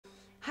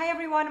Hi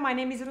everyone, my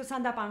name is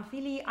Rusanda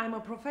Panfili. I'm a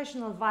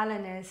professional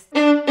violinist.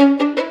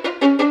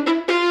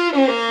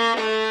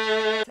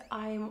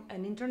 I'm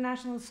an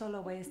international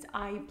soloist.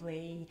 I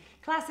play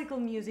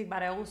classical music,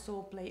 but I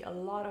also play a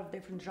lot of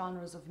different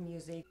genres of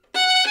music.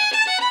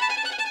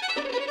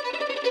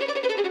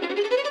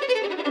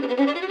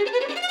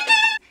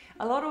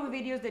 A lot of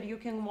videos that you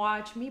can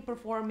watch me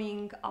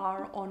performing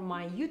are on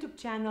my YouTube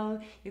channel.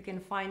 You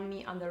can find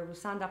me under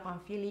Rusanda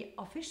Panfili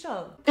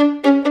Official.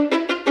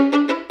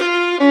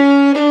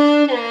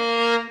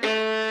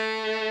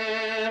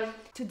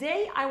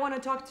 Today I want to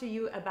talk to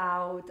you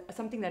about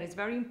something that is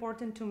very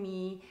important to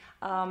me.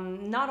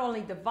 Not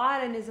only the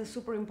violin is a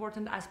super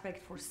important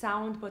aspect for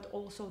sound, but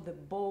also the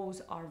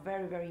bows are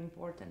very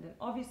important. And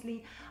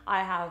obviously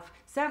I have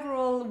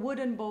several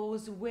wooden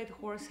bows with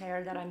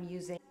horsehair that I'm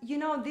using. You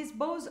know, these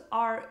bows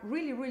are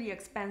really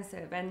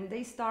expensive, and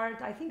they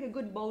start, I think a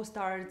good bow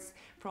starts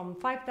from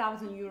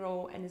 5,000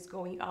 euro and is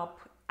going up,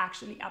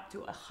 actually up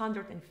to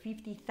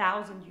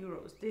 150,000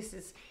 euros. This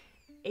is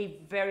a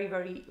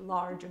very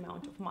large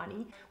amount of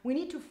money. We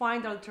need to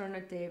find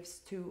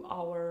alternatives to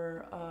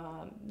our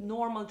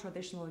normal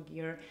traditional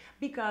gear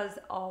because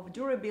of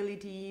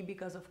durability,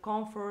 because of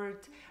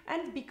comfort,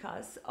 and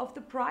because of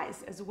the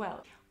price as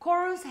well.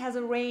 Coruss has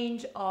a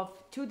range of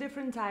 2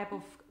 different types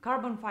of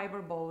carbon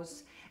fiber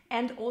bows,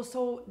 and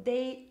also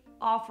they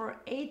offer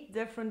 8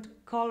 different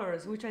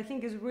colors, which I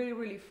think is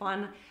really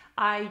fun.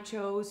 I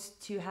chose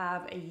to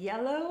have a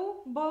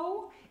yellow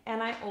bow,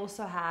 and I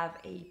also have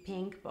a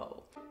pink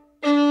bow.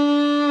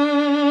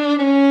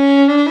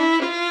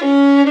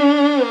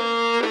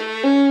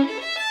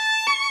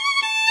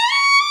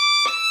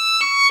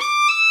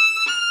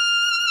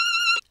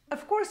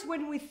 Of course,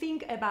 when we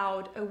think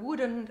about a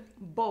wooden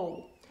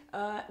bow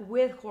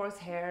with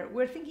horsehair,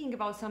 we're thinking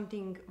about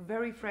something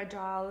very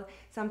fragile,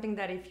 something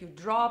that if you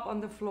drop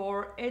on the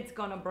floor, it's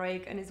gonna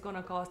break and it's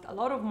gonna cost a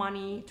lot of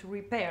money to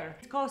repair.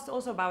 It costs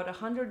also about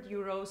 100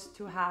 euros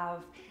to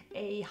have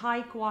a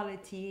high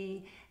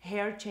quality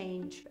hair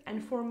change.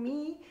 And for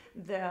me,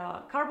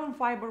 the carbon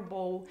fiber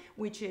bow,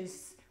 which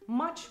is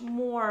much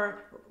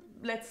more,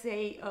 let's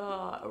say,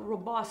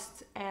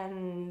 robust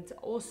and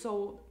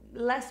also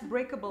less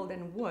breakable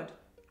than wood.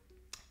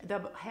 The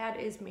head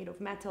is made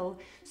of metal,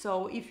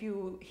 so if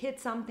you hit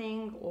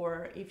something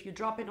or if you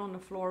drop it on the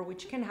floor,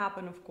 which can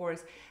happen of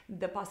course,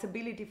 the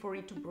possibility for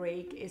it to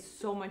break is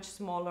so much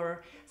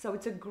smaller. So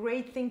it's a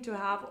great thing to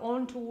have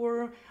on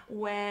tour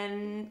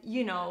when,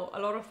 you know,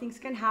 a lot of things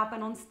can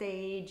happen on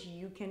stage.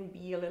 You can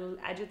be a little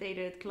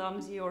agitated,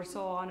 clumsy, or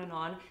so on and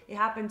on. It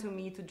happened to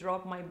me to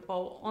drop my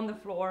bow on the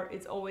floor.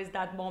 It's always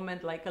that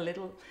moment, like a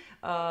little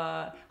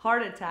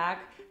heart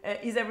attack.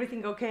 Is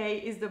everything okay?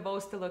 Is the bow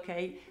still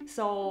okay?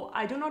 So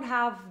I do not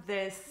have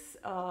this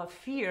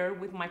fear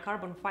with my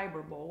carbon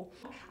fiber bow.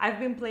 I've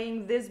been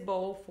playing this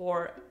bow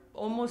for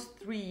almost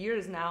 3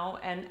 years now,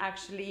 and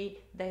actually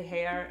the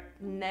hair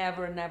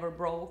never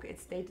broke. It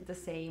stayed the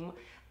same,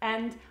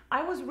 and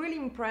I was really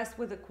impressed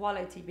with the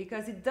quality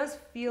because it does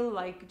feel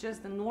like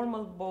just a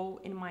normal bow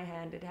in my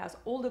hand. It has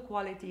all the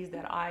qualities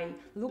that I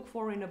look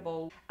for in a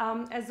bow.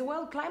 As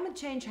well, climate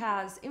change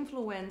has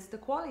influenced the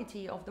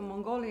quality of the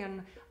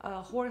Mongolian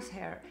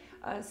horsehair.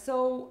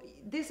 So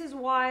this is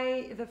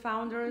why the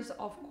founders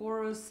of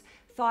Coruss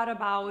thought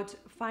about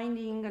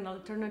finding an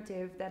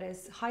alternative that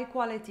is high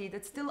quality,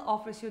 that still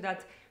offers you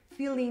that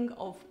feeling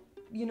of,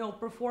 you know,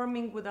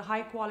 performing with a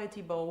high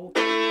quality bow.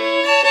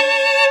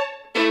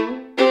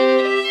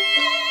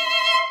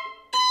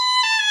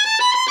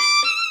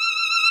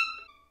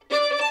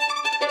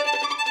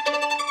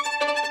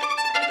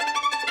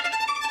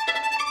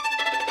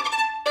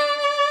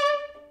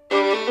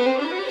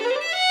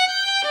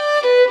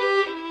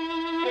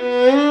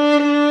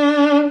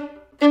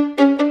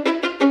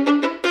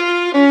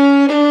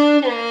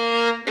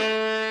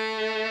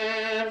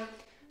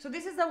 So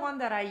this is the one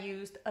that I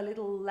used a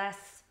little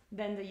less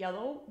than the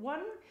yellow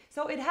one.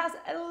 So it has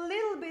a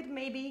little bit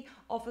maybe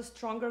of a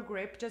stronger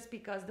grip just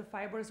because the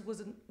fibers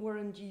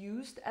weren't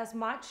used as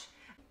much.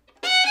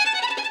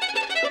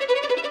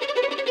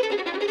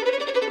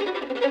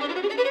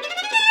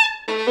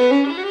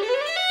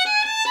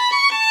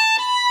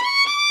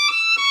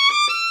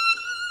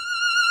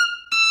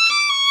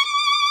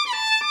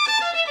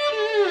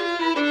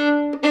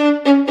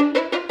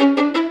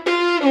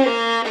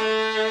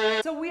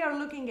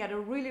 At a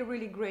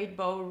really great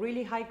bow,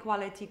 really high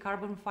quality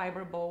carbon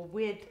fiber bow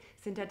with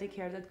synthetic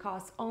hair that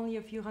costs only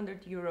a few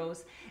hundred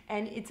euros,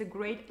 and it's a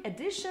great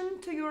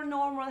addition to your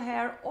normal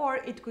hair, or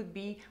it could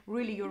be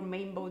really your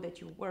main bow that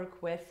you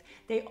work with.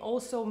 They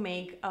also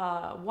make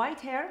white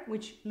hair,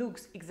 which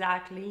looks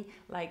exactly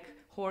like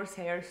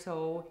horsehair,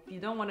 so if you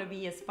don't want to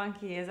be as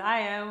funky as I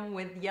am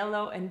with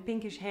yellow and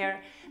pinkish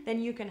hair, then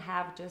you can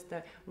have just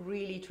a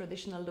really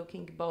traditional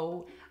looking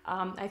bow.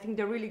 I think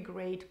they're really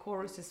great.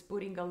 Coruss is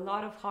putting a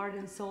lot of heart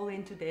and soul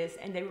into this,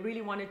 and they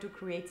really wanted to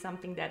create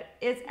something that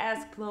is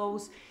as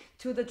close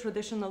to the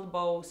traditional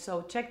bow,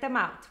 so check them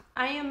out.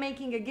 I am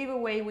making a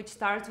giveaway which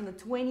starts on the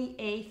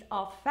 28th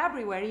of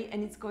February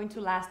and it's going to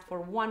last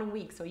for 1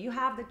 week, so you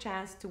have the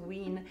chance to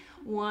win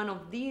one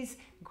of these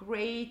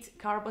great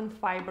carbon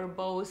fiber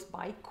bows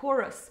by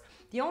Coruss.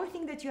 The only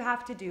thing that you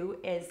have to do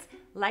is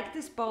like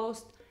this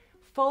post,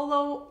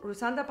 follow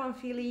Rusanda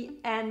Pamphili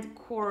and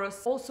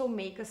Coruss, also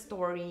make a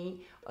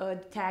story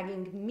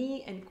tagging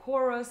me and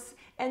Coruss,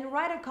 and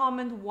write a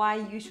comment why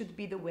you should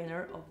be the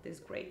winner of this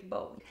great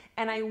bow.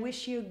 And I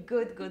wish you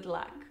good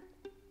luck.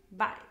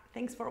 Bye.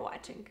 Thanks for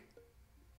watching.